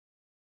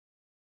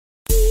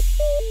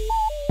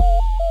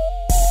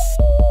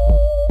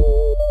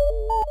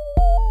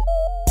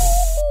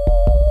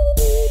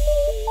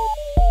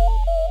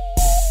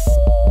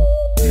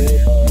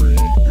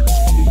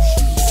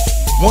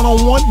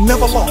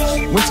never lost.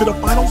 Went to the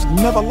finals,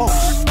 never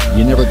lost.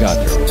 You never got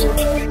there.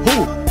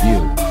 Who?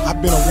 You.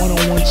 I've been a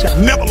one-on-one champ.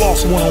 Never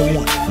lost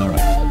one-on-one. All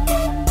right.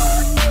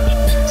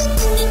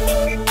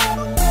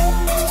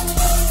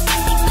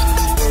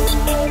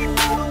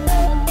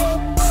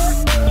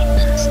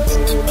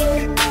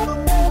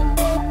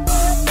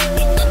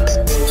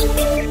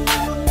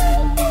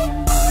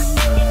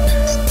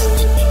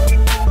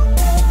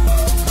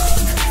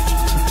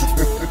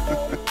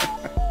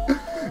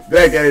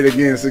 Back at it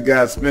again, it's the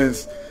guy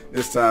Spence.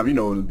 This time, you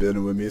know, in the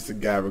building with me, it's the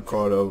guy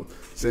Ricardo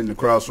sitting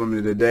across from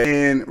me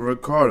today. And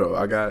Ricardo,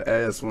 I got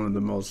asked one of the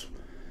most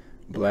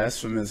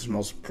blasphemous,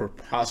 most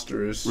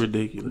preposterous,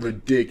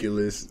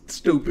 ridiculous,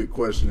 stupid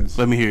questions.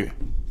 Let me hear it.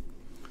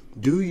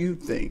 Do you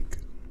think?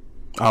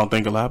 I don't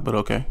think a lot, but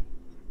okay.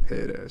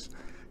 Head ass.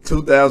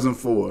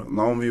 2004,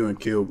 Longview and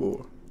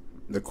Kilgore.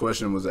 The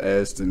question was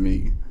asked to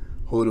me,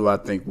 who do I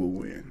think will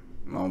win?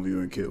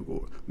 Longview and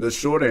Kilgore. The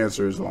short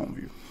answer is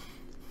Longview.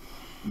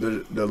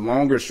 The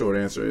longer short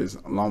answer is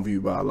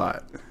Longview by a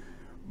lot.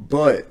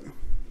 But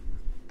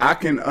I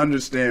can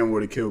understand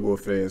where the Kilgore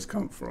fans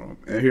come from.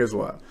 And here's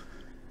why.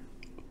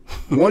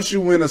 Once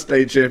you win a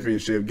state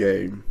championship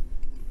game.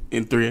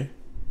 In 3A?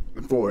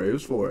 4A. It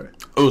was 4A.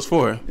 Oh, it was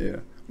 4A?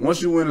 Yeah.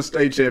 Once you win a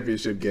state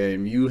championship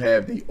game, you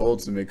have the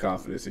ultimate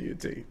confidence in your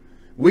team.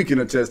 We can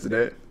attest to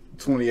that.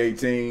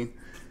 2018,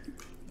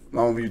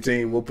 Longview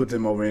team, we'll put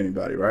them over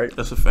anybody, right?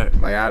 That's a fact.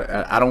 Like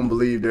I don't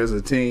believe there's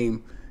a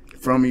team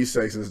from East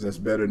Texas that's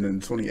better than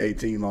the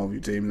 2018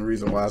 Longview team. And the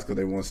reason why is because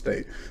they won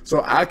state.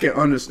 So I can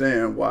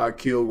understand why a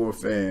Kilgore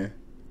fan,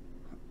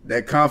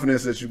 that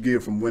confidence that you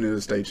get from winning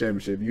the state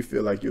championship, you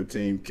feel like your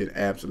team can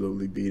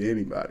absolutely beat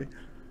anybody.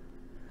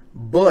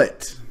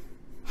 But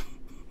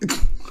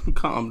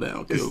calm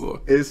down,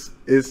 Kilgore.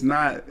 It's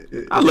not.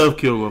 I love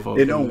Kilgore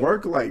folks. It don't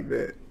work like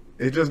that.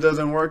 It just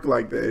doesn't work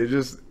like that.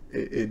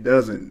 It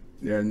doesn't.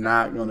 They're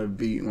not gonna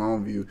beat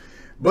Longview.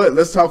 But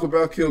let's talk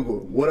about Kilgore.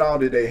 What all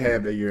did they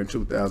have that year in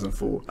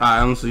 2004?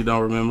 I honestly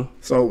don't remember.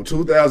 So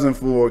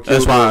 2004.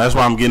 Kilgore, that's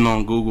why I'm getting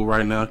on Google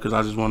right now, because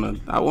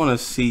I want to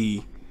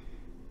see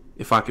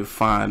if I can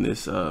find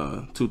this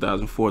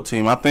 2004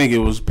 team. I think it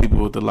was people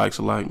with the likes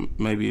of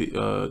maybe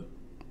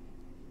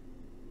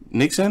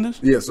Nick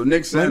Sanders. Yeah, so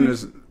Nick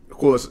Sanders, maybe? Of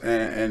course,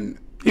 and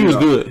he was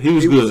good.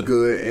 He was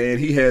good, and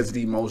he has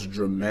the most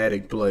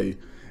dramatic play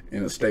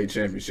in a state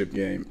championship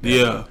game.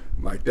 Yeah.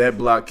 Like that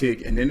block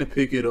kick, and then to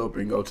pick it up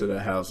and go to the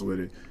house with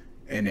it,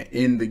 and to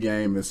end the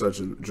game in such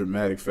a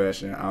dramatic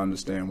fashion. I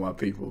understand why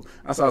people.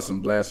 I saw some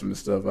blasphemous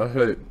stuff. I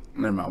heard.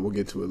 Never mind. We'll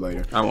get to it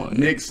later.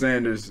 Nick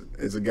Sanders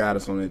is a guy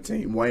that's on that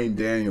team. Wayne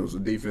Daniels, a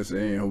defensive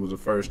end who was a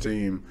first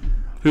team.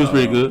 He was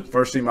pretty good.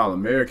 First team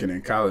All-American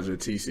in college at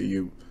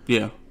TCU.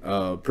 Yeah.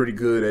 Pretty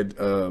good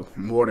at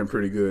more than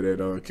pretty good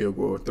at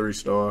Kilgore.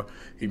 3-star.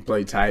 He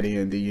played tight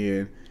end,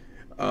 D-end.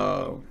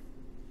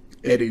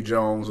 Eddie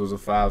Jones was a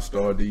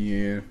 5-star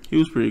DN. He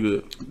was pretty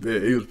good. Yeah,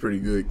 he was pretty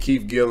good.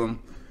 Keith Gillum,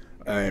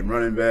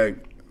 running back,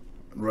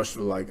 rushed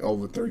for like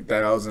over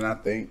 3,000, I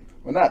think.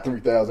 Well, not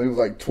 3,000. It was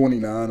like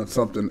 29 or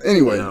something.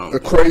 Anyway, a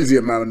crazy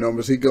amount of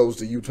numbers. He goes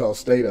to Utah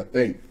State, I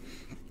think,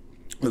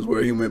 is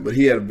where he went. But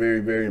he had a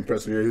very, very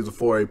impressive year. He was a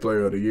 4A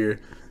player of the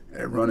year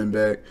at running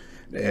back.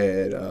 They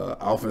had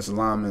offensive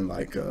linemen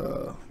like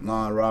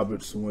Lon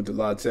Roberts, who went to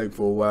La Tech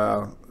for a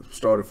while,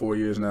 started 4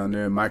 years down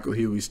there. Michael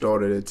Huey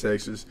started at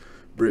Texas.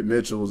 Britt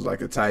Mitchell was like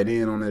a tight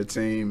end on that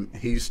team.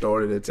 He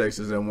started at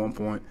Texas at one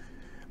point.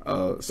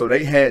 So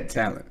they had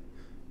talent,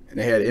 and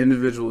they had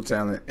individual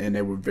talent, and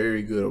they were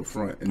very good up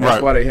front. And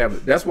that's why they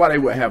have. That's why they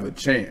would have a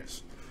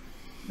chance.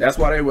 That's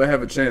why they would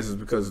have a chance, is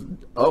because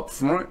up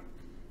front,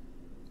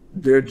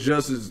 they're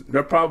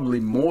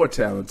probably more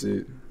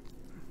talented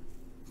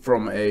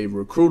from a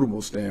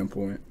recruitable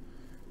standpoint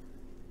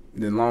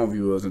than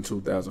Longview was in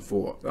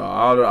 2004.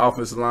 All the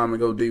offensive linemen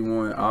go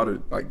D1. All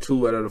the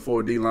 2 out of the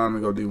 4 D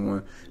linemen go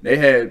D1. They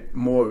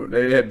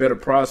had better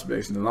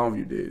prospects than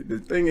Longview did. The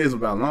thing is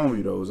about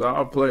Longview though is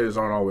our players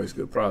aren't always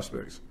good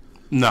prospects.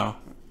 No.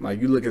 Like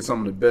you look at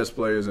some of the best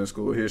players in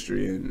school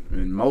history,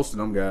 and most of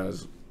them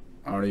guys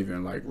aren't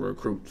even like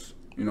recruits.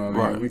 You know what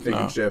I mean? We think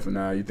of Jeff and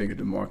I. You think of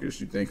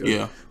DeMarcus. You think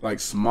of like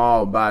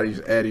small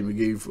bodies. Addie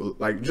McGee, for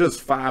like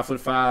just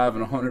 5'5" and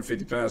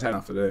 150 pounds. Had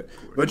enough for that.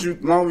 But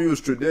Longview was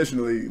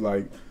traditionally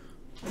like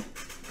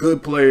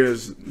good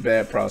players,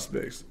 bad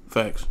prospects.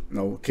 Facts.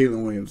 No,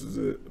 Keelan Williams is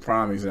a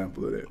prime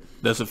example of that.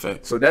 That's a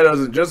fact. So that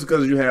doesn't, just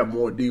because you have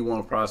more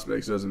D1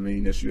 prospects doesn't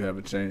mean that you have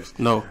a chance.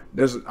 No.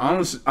 There's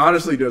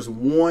honestly there's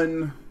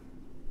one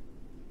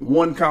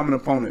common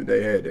opponent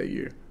they had that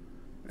year,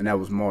 and that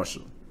was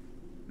Marshall.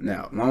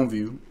 Now,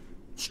 Longview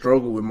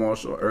struggled with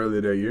Marshall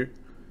earlier that year.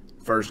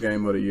 First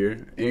game of the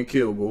year in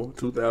Kilgore,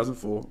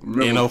 2004.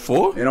 In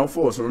 04? In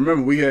 04. So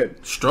remember, we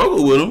had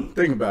struggled with them.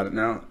 Think about it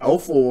now.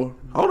 04.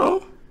 Hold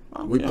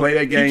on. We played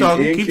that game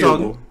in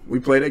Kilgore. We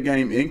played that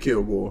game in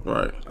Kilgore.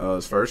 Right.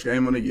 His first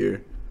game of the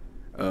year.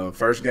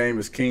 First game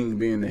is King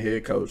being the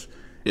head coach.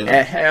 Yeah.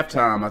 At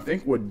halftime, I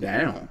think we're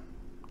down.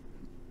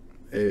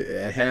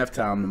 At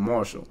halftime to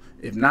Marshall.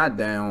 If not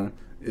down,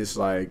 it's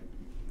like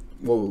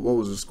what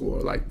was the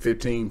score? Like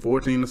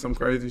 15-14 or some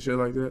crazy shit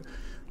like that.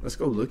 Let's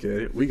go look at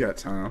it. We got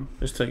time.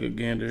 Let's take a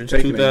gander. It's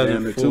Taking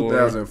 2004.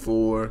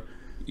 2004.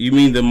 You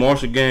mean the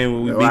Marshall game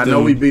where we beat I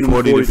know we beat them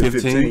 40 to 15?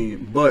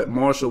 15, but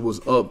Marshall was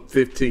up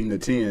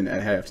 15-10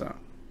 at halftime.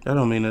 That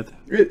don't mean nothing.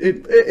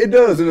 It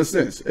does in a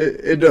sense.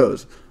 It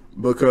does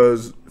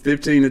because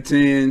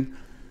 15-10.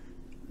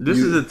 This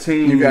is a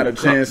team. You got a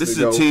chance. This to is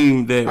go. a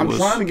team that I'm was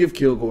trying to give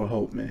Kilgore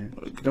hope, man.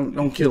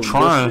 Don't kill him.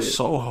 Trying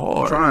so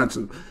hard. I'm trying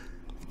to.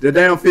 They're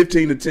down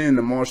 15-10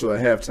 to Marshall at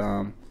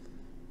halftime,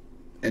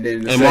 and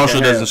then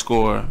Marshall doesn't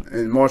score.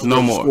 And Marshall no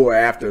doesn't more. score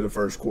after the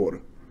first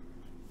quarter.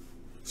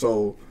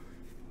 So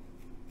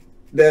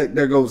there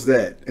goes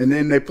that. And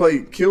then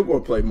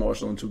Kilgore played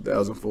Marshall in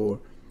 2004.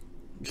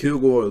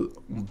 Kilgore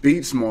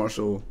beats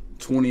Marshall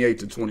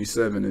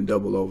 28-27 in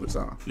double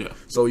overtime. Yeah.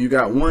 So you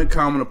got one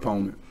common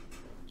opponent.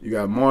 You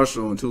got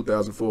Marshall in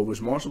 2004,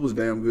 which Marshall was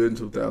damn good in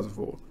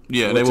 2004.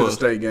 Yeah, Went to the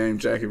state game.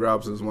 Jackie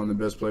Robinson is one of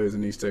the best players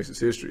in East Texas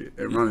history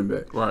at running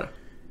back. Right.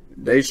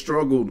 They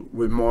struggled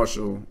with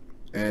Marshall,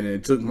 and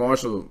it took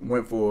Marshall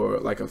went for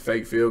like a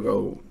fake field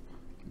goal,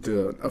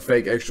 a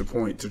fake extra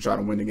point to try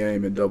to win the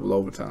game in double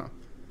overtime.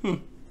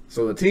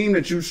 So the team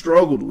that you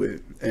struggled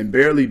with and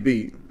barely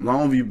beat,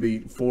 Longview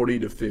beat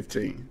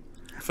 40-15.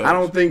 I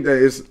don't think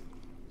that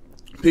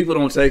people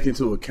don't take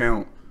into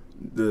account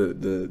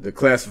the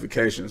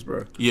classifications,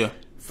 bro. Yeah.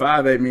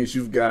 5A means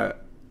you've got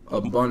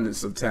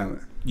abundance of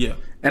talent. Yeah.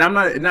 And I'm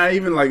not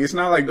even like, it's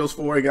not like those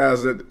 4A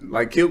guys that,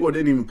 like, Kilgore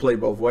didn't even play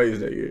both ways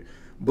that year.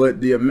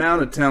 But the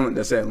amount of talent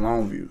that's at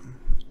Longview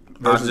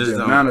versus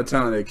the amount of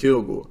talent at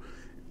Kilgore,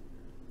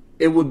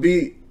 it would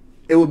be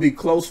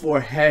close for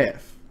a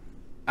half.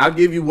 I'll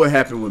give you what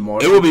happened with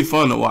Marshall. It would be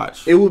fun to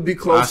watch. It would be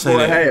close for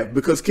a half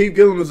because Keith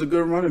Gillum is a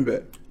good running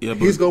back. Yeah,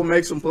 he's going to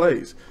make some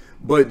plays.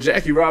 But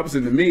Jackie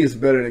Robinson, to me, is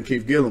better than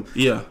Keith Gillum.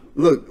 Yeah.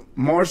 Look,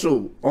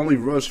 Marshall only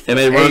rushed for,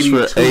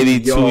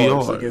 82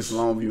 yards against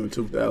Longview in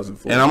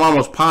 2004. And I'm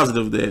almost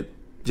positive that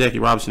Jackie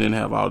Robinson didn't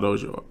have all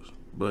those yards,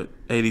 but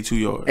 82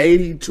 yards.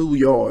 82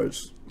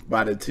 yards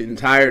by the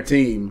entire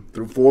team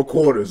through 4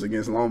 quarters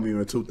against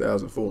Longview in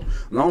 2004.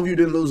 Longview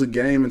didn't lose a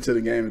game until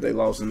the game that they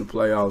lost in the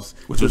playoffs.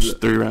 Which was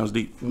 3 rounds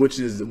deep. Which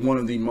is one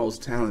of the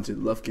most talented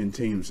Lufkin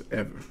teams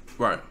ever.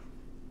 Right.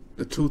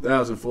 The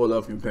 2004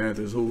 Lufkin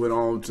Panthers, who went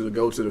on to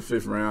go to the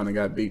 5th round and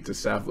got beat to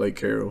South Lake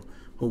Carroll,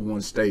 who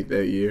won state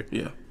that year.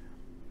 Yeah.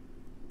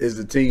 Is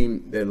the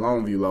team that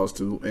Longview lost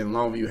to, and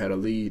Longview had a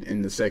lead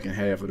in the second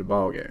half of the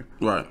ball game.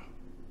 Right.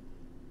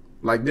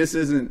 Like, this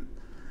isn't.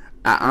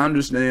 I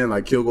understand,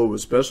 like, Kilgore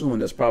was special,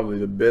 and that's probably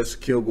the best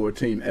Kilgore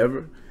team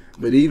ever.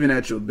 But even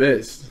at your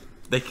best,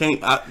 they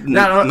can't.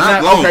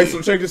 Okay,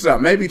 so check this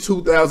out. Maybe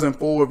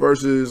 2004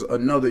 versus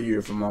another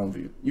year from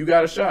Longview. You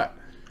got a shot.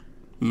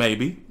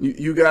 Maybe.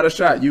 You got a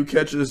shot. You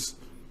catch us.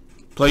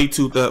 Play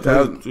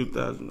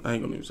 2000. I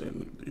ain't gonna even say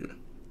that.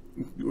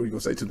 What are you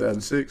gonna say?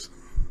 2006.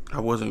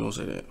 I wasn't gonna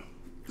say that.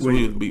 So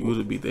we would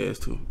have beat the ass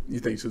too. You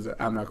think?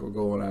 I'm not gonna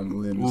go on a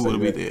limb. We would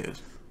have beat the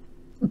ass.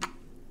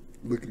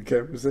 Look at the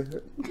camera. Say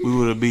that. We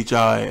would have beat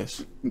y'all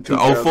ass. The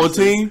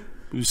 014,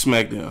 we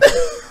smacked them.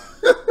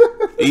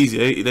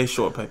 Easy. They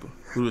short paper.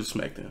 We would have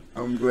smacked them.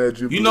 I'm glad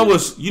you. You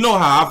know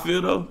how I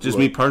feel though. Just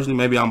me personally.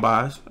 Maybe I'm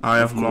biased.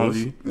 I am from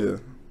Longview. Yeah.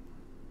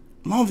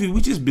 Longview, we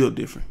just built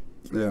different.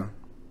 Yeah.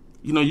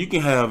 You know, you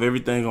can have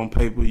everything on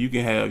paper. You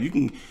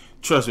can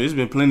trust me. It's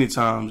been plenty of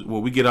times where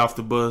we get off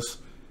the bus,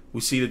 we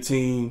see the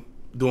team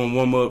doing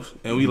warm ups,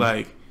 and we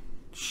like,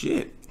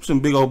 shit, some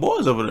big old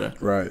boys over there.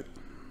 Right.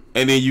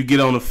 And then you get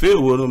on the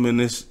field with them,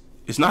 and it's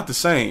not the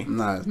same.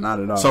 Nah, it's not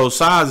at all. So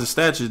size and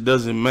stature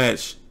doesn't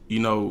match. You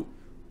know,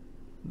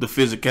 the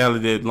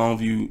physicality that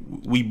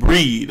Longview we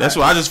breed. That's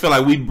why I just feel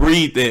like we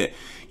breed that.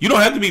 You don't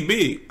have to be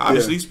big.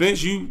 Obviously,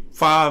 Spence, you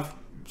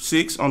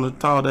 5'6" on a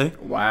tall day.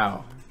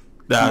 Wow.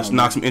 That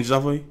knock some inches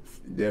off of you?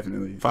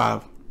 Definitely.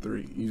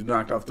 5'3". You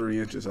knocked off 3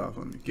 inches off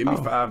of me. Give me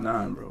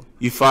 5'9", bro.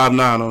 You 5'9"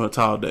 on a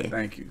tall day.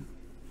 Thank you.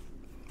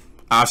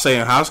 I say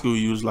in high school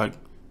you was like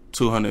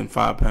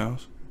 205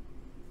 pounds.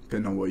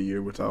 Depending on what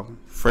year we're talking.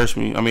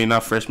 Freshman. I mean,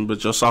 not freshman,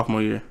 but your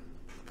sophomore year.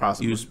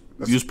 Possibly. You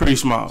was pretty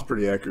small. That's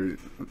pretty accurate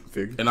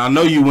figure. And I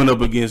know you went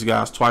up against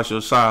guys twice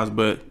your size,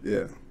 but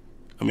yeah.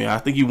 I mean, I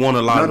think you won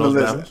a lot of those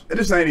battles.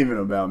 This ain't even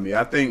about me.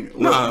 I think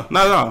not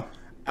at all.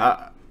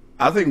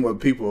 I think what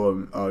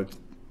people are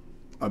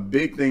a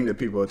big thing that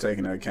people are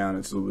taking into account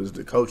is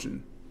the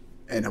coaching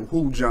and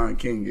who John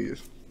King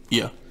is.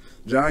 Yeah.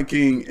 John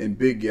King in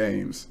big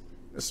games,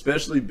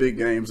 especially big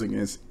games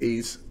against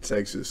East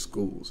Texas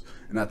schools.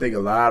 And I think a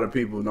lot of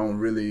people don't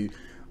really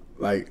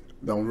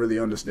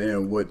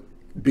understand what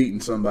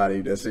beating somebody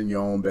that's in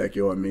your own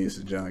backyard means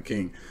to John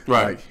King.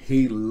 Right. Like,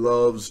 he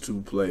loves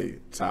to play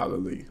Tyler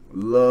Lee.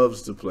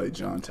 Loves to play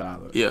John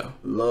Tyler. Yeah.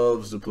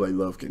 Loves to play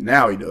Lufkin.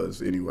 Now he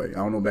does anyway. I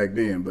don't know back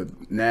then,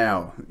 but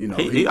now, you know.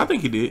 I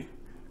think he did.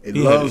 He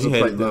loves to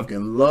play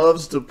Lufkin.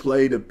 Loves to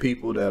play the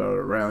people that are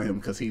around him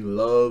because he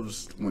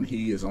loves when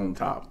he is on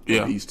top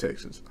of East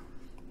Texas.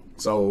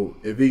 So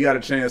if he got a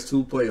chance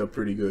to play a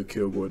pretty good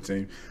Kilgore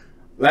team.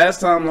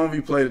 Last time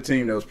Longview played a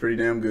team that was pretty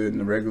damn good in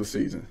the regular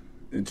season,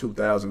 in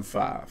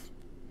 2005.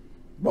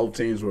 Both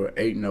teams were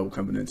 8-0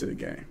 coming into the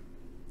game.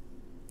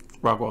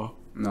 Rockwall.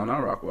 No,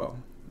 not Rockwall.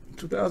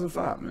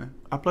 2005, man.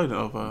 I played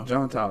in 05.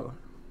 John Tyler.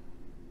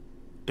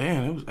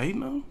 Damn, it was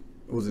 8-0?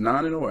 Was it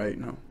 9-0 or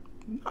 8-0?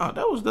 Nah,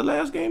 that was the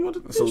last game of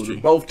the history.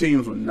 So both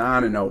teams were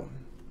 9-0.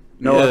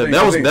 No, yeah,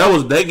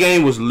 that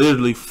game was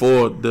literally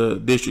for the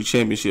district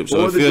championship.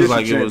 So it feels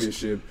like it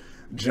was.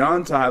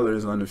 John Tyler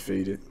is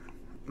undefeated.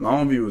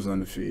 Longview is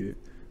undefeated.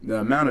 The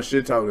amount of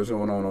shit talk that's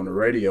going on the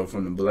radio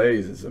from the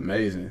Blaze is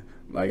amazing.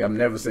 Like, I've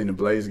never seen the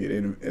Blaze get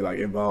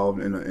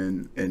involved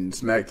in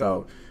smack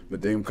talk,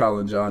 but them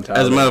calling John Tyler.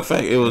 As a matter of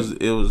fact, it was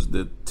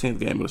the 10th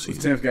game of the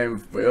season. 10th game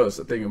for us.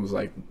 I think it was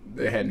like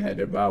they hadn't had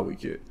their bye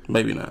week yet.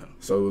 Maybe not.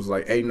 So it was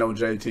like 8-0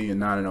 JT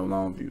and 9-0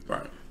 Longview.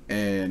 Right.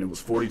 And it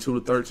was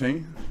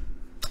 42-13.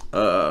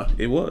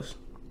 It was.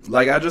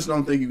 Like, I just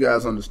don't think you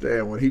guys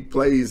understand when he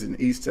plays in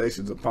East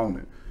Texas'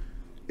 opponent,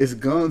 it's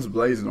guns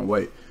blazing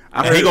away.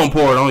 He gonna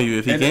pour it on you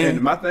if he can.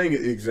 And my thing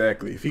is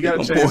exactly if he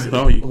got a chance,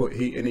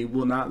 he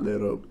will not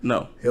let up.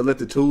 No, he'll let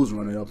the tools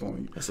run it up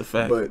on you. That's a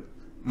fact. But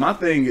my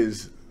thing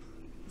is,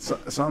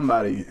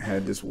 somebody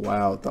had this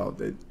wild thought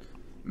that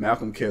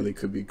Malcolm Kelly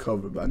could be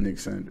covered by Nick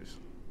Sanders.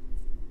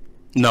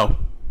 No.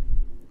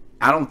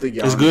 I don't think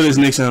y'all. As good as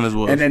Nick Sanders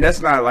was. And then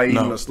that's not like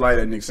even a slight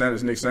at Nick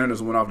Sanders. Nick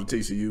Sanders went off to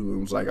TCU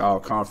and was like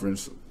all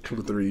conference 2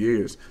 to 3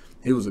 years.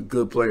 He was a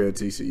good player at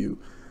TCU.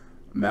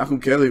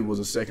 Malcolm Kelly was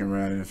a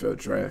second-round NFL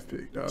draft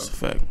pick, dog. That's a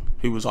fact.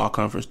 He was all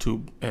conference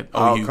too at OU.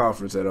 All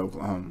conference at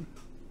Oklahoma.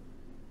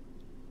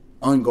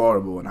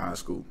 Unguardable in high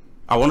school.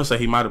 I want to say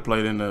he might have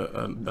played in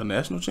a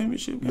national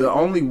championship game. The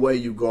only way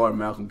you guard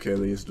Malcolm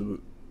Kelly is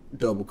to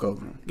double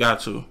cover him.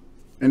 Got to.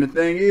 And the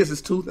thing is,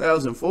 it's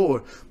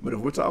 2004, but if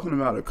we're talking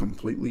about a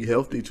completely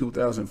healthy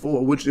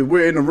 2004, which if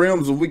we're in the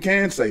realms of we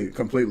can say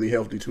completely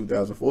healthy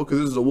 2004, because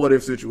this is a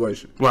what-if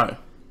situation. Right.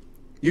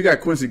 You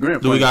got Quincy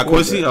Grant. Do we got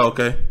Quincy? Oh,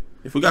 okay.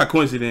 If we got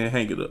Quincy, then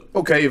hang it up.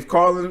 Okay, if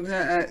Carlin,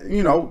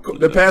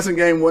 the passing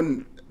game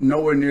wasn't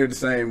nowhere near the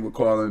same with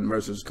Carlin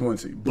versus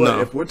Quincy.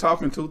 But if we're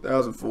talking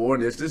 2004,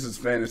 and this is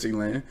fantasy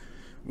land,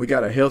 we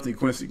got a healthy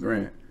Quincy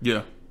Grant.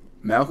 Yeah.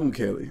 Malcolm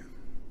Kelly,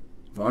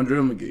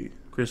 Vondrell McGee.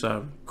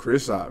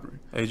 Chris Ivory.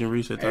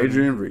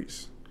 Adrian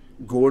Reese.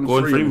 Gordon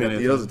Freeman at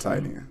the other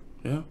tight end.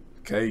 Yeah.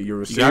 Okay, your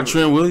receiver. You got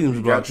Trent Williams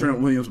blocking. You got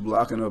Trent Williams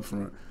blocking up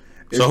front.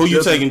 So who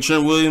you taking,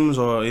 Trent Williams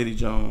or Eddie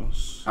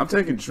Jones? I'm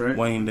taking Trent.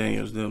 Wayne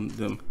Daniels,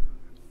 them.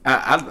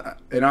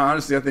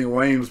 Honestly, I think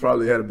Wayne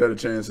probably had a better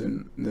chance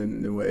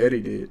than what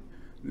Eddie did,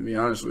 to be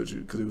honest with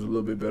you, because he was a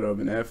little bit better of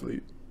an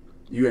athlete.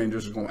 You ain't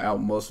just going to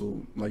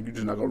out-muscle. Like, you're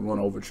just not going to run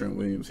over Trent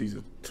Williams. He's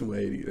a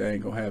 280. That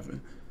ain't going to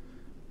happen.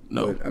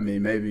 No. But, I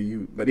mean, maybe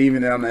you – but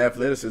even down the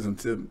athleticism,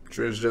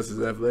 Trent's just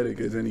as athletic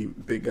as any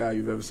big guy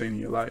you've ever seen in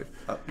your life.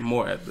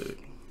 More athletic.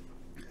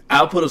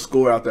 I'll put a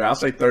score out there. I'll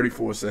say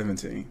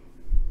 34-17.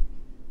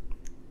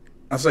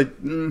 I'll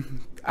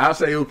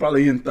say it was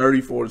probably in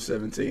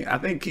 34-17. I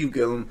think Keith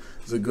Gillum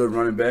is a good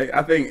running back.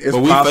 I think it's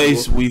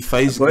possible. We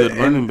face good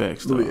running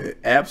backs, though.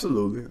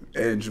 Absolutely.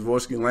 And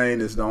Jaworski Lane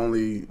is the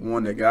only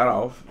one that got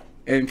off.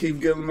 And Keith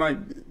Gillum I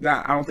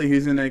don't think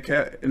he's in that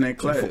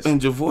class.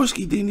 And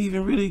Jaworski didn't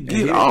even really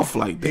get off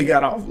like that. He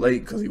got off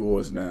late because he wore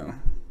us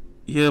down.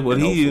 Yeah, but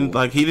he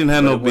didn't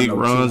have no big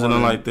runs and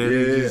nothing like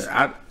that.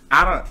 Yeah,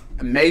 I don't.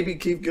 Maybe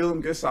Keith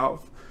Gillum gets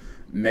off.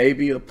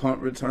 Maybe a punt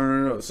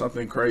return or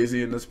something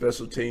crazy in the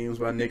special teams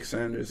by Nick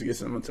Sanders to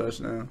get him a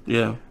touchdown.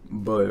 Yeah,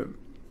 but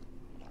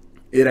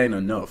it ain't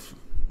enough.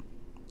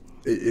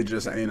 It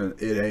just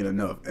ain't. It ain't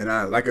enough.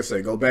 And like I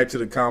said, go back to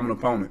the common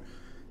opponent.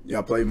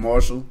 Y'all played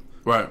Marshall.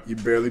 Right. You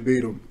barely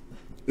beat them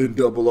in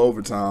double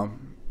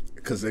overtime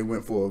because they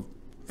went for a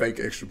fake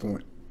extra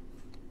point.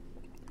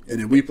 And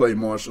then we played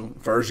Marshall,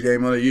 first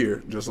game of the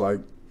year, just like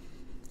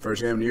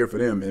first game of the year for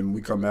them, and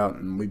we come out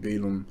and we beat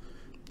them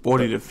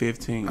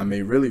 40-15. I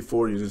mean, really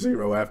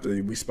 40-0 after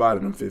we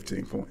spotted them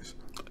 15 points.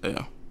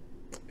 Yeah.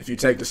 If you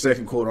take the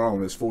second quarter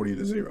on, it's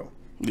 40-0.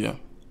 Yeah.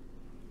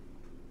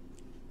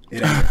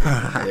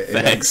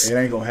 It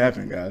ain't gonna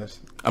happen, guys.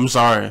 I'm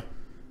sorry.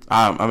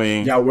 I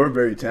mean, y'all were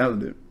very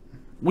talented.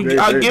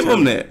 I give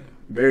them that.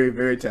 Very,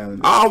 very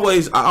talented. I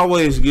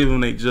always give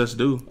them they just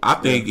do. I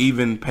think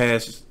even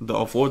past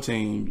the 04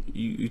 team,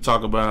 you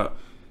talk about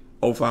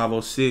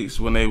 05, 06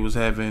 when they was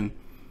having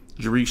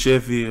Jarick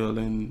Sheffield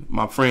and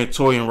my friend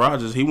Torian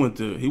Rogers. He went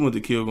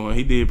to Kilgore and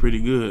he did pretty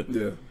good.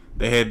 Yeah.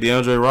 They had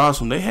DeAndre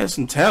Rossum. They had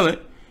some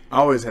talent.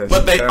 Always had.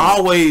 But they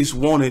always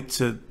wanted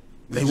to.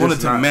 They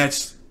wanted to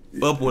match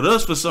up with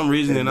us for some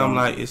reason, and I'm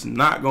like, it's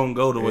not gonna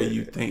go the way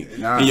you think.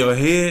 In your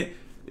head,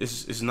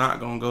 it's not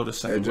gonna go the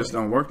same. It just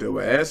don't work that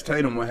way. Ask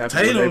Tatum what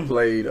happened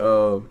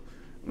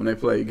when they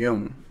played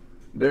Gilman.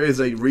 There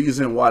is a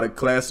reason why the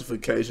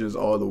classifications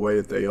are the way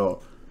that they are.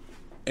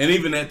 And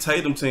even that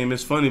Tatum team,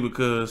 it's funny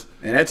because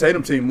that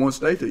Tatum team won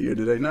state that year,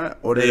 did they not?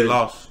 Or they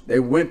lost. They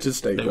went to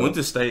state. They went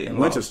to state and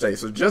went lost. to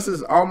state.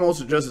 So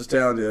almost just as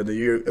talented the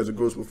year as the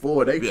groups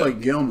before. They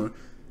played Gilmer,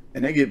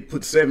 and they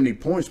put 70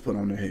 points put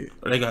on their head.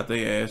 Or they got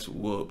their ass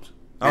whooped.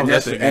 And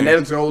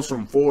that goes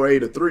from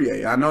 4A to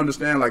 3A. I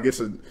understand, like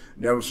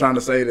they was trying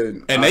to say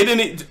that. And they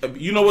didn't.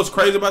 You know what's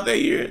crazy about that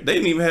year? They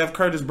didn't even have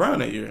Curtis Brown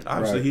that year.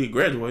 Obviously, he had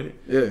graduated.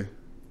 Yeah.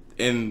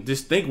 And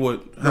just think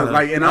what.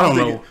 I don't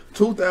know.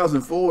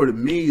 2004 to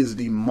me is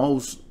the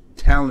most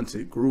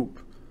talented group.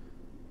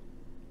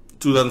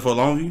 2004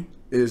 Longview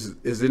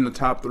is in the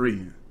top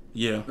 3.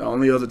 Yeah. The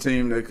only other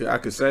team that I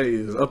could say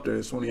is up there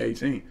is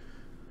 2018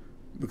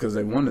 because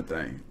they won the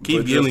thing.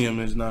 Keith Gilliam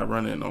is not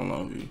running on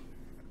Longview.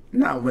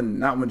 Not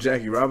when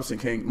Jackie Robinson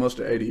can't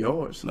muster 80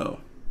 yards.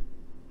 No.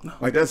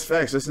 Like, that's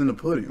facts. That's in the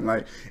pudding.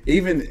 Like,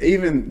 even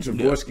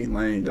Jaworski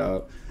Lane,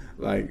 dog.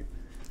 Like,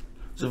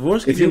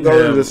 Jaworski, if you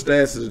go to the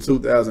stats of the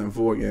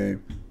 2004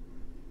 game,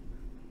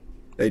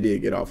 they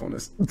did get off on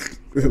this.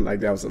 Like,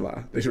 that was a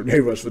lie.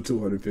 They rushed for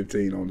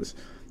 215 on this.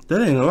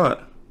 That ain't a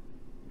lot.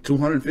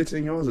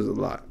 215 yards is a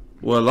lot.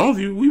 Well,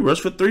 Longview, we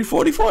rushed for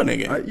 344 in that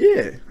game.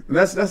 Yeah.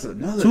 That's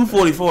another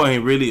 244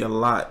 ain't really a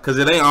lot because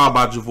it ain't all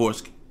about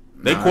Jaworski.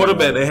 They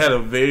quarterback, they had a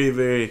very,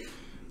 very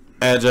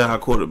agile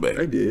quarterback.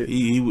 They did.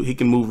 He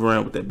can move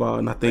around with that ball,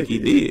 and I think he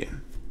did.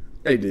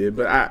 They did,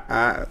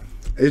 but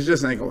it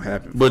just ain't gonna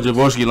happen. But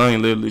Jaworski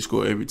Lane literally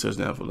scored every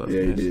touchdown for us.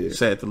 Yeah, he did.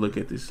 Sad to look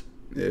at this.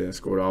 Yeah,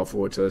 scored all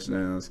 4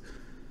 touchdowns.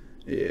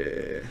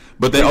 Yeah,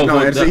 but they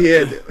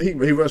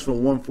he rushed for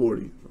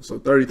 140, so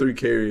 33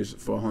 carries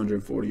for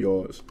 140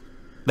 yards.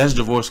 That's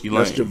Jaworski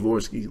Lane. That's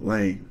Jaworski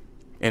Lane.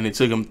 And it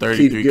took him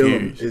 33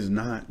 carries. Is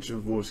not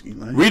Jaworski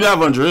Lane. Read out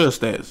Vondrell's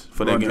stats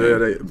for that game.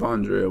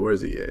 Vondrell,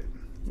 where's he at?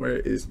 Where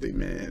is the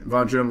man?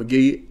 Vondrell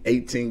McGee,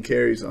 18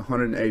 carries,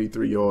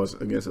 183 yards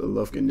against a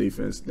Lufkin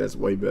defense that's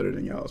way better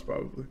than y'all's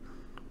probably.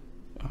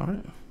 All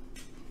right.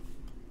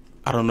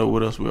 I don't know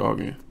what else we're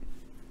arguing.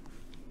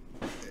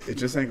 It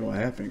just ain't gonna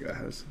happen,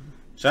 guys.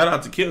 Shout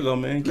out to Kilgore,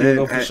 man.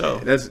 Kilgore for sure.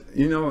 That's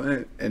and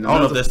I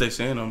don't know if that's they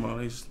saying no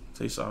more.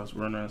 They saw us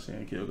run around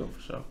saying Kilgore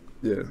for sure.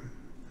 Yeah.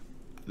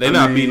 They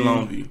not beating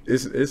Longview.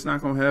 It's not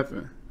gonna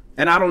happen.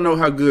 And I don't know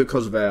how good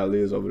Coach Val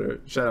is over there.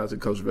 Shout out to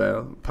Coach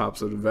Val,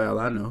 pops of the Val.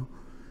 I know.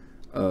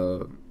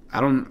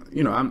 I don't.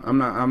 I'm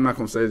not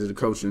gonna say that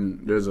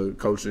there's a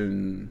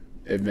coaching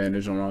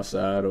advantage on our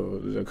side or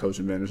there's a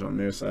coaching advantage on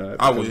their side.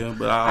 I will,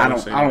 but I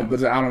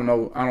don't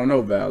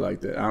know Val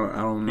like that. I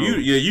don't know.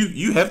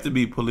 You have to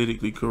be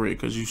politically correct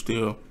because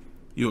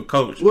you're a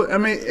coach. Well, I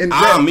mean,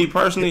 me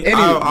personally,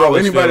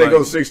 anybody that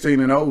goes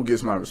 16-0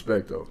 gets my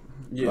respect though.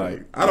 Yeah,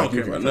 like, I don't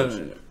care about none of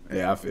that.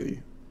 Yeah, I feel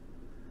you.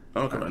 I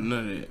don't care about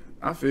none of that.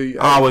 I feel you.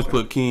 I always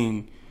put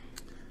King.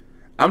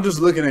 I'm just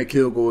looking at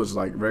Kilgore's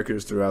like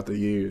records throughout the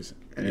years,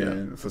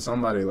 and for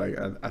somebody like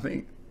I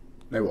think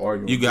they were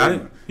arguing. You got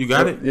it. You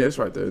got it. Yeah, it's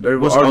right there. They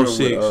were arguing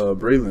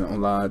with Breland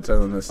online,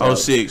 telling us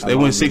 06. They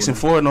went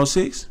 6-4 in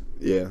 06.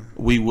 Yeah,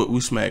 we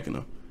smacking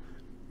them.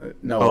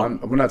 No,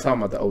 we're not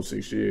talking about the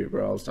 06 year,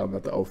 bro. I was talking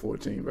about the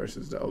 014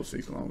 versus the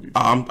 06 Longview.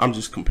 I'm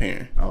just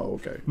comparing. Oh,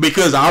 okay.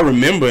 Because I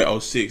remember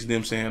 06,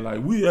 them saying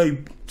like,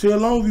 tell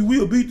Longview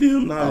we'll beat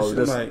them. Nah,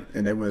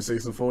 and they went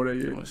 6-4 that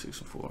year. They went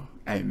 6-4.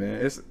 Hey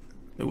man,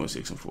 they went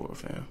 6-4,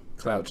 fam.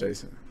 Cloud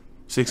chasing.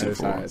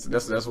 6-4.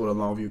 That's what a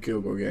Longview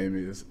Kilgore game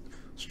is.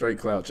 Straight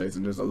cloud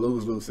chasing. Just a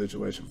lose-lose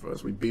situation for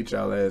us. We beat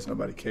y'all ass.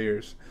 Nobody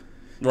cares.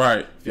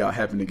 Right. If y'all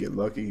happen to get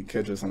lucky,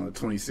 catch us on a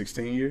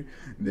 2016 year,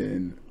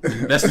 then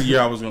that's the year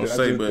I was gonna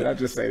say. But I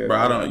just say that. Bro,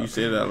 I don't. You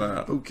said it out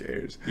loud. Who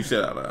cares? You said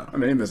it out loud. I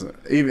mean,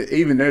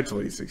 even their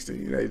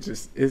 2016, they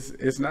just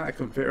it's not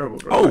comparable,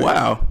 bro. Oh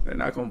wow, they're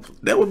not gonna.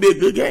 That would be a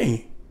good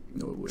game.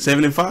 No, it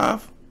wouldn't.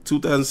 7-5.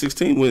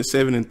 2016 went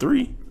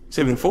 7-3.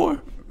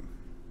 7-4.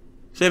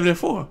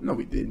 7-4. No,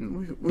 we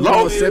didn't. We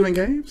won 7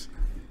 games.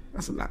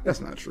 That's a lot.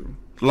 That's not true.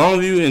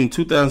 Longview in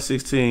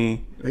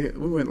 2016. We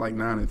went like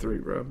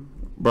 9-3, bro.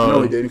 No,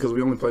 we didn't because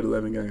we only played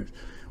 11 games.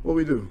 What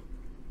we do?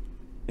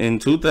 In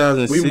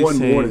 2016, we won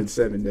more than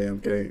 7 damn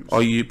games.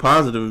 Are you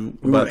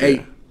positive? We won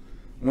 8.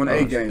 Won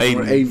 8 games.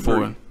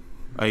 8-4.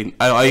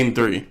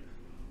 8-3.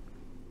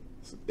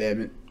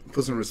 Damn it!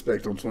 Put some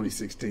respect on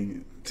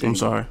 2016. I'm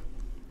sorry,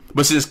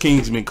 but since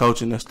King's been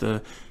coaching, that's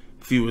the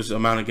fewest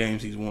amount of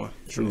games he's won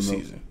in the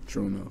season.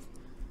 True enough.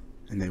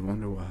 And they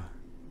wonder why.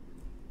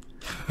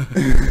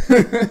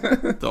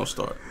 Don't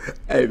start.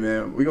 Hey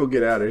man, we gonna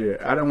get out of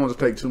here. I don't want to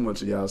take too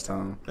much of y'all's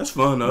time. That's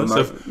fun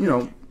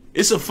though.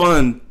 It's a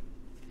fun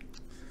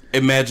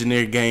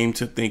imaginary game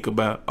to think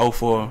about.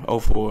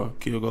 04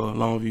 Kilgore,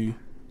 Longview.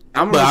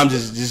 I'm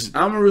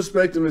gonna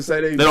respect them and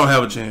say they don't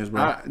have a chance,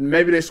 bro.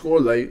 Maybe they score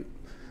late.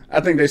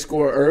 I think they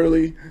score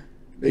early.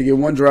 They get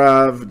one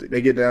drive.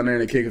 They get down there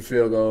and they kick a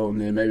field goal,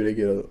 and then maybe they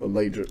get a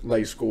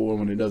late score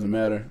when it doesn't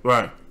matter.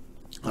 Right.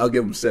 I'll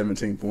give them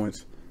 17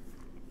 points.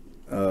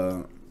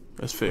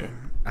 That's fair.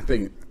 I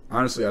think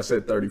honestly, I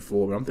said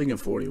 34, but I'm thinking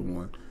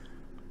 41.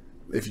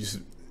 If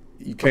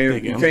you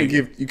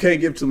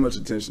can't give too much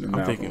attention to Malcolm.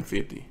 I'm thinking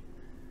 50.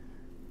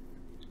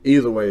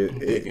 Either way, I'm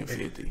thinking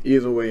 50.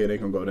 Either way, it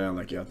ain't gonna go down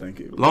like y'all think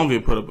it.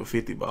 Longview put up a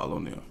 50 ball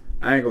on them.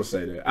 I ain't gonna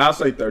say that. I'll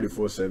say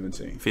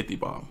 34-17. 50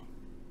 ball.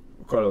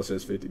 Carlos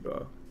says 50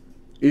 ball.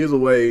 Either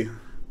way,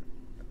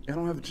 I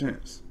don't have a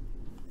chance.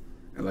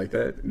 And like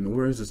that, in the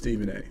words of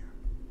Stephen A.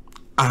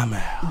 I'm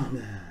out.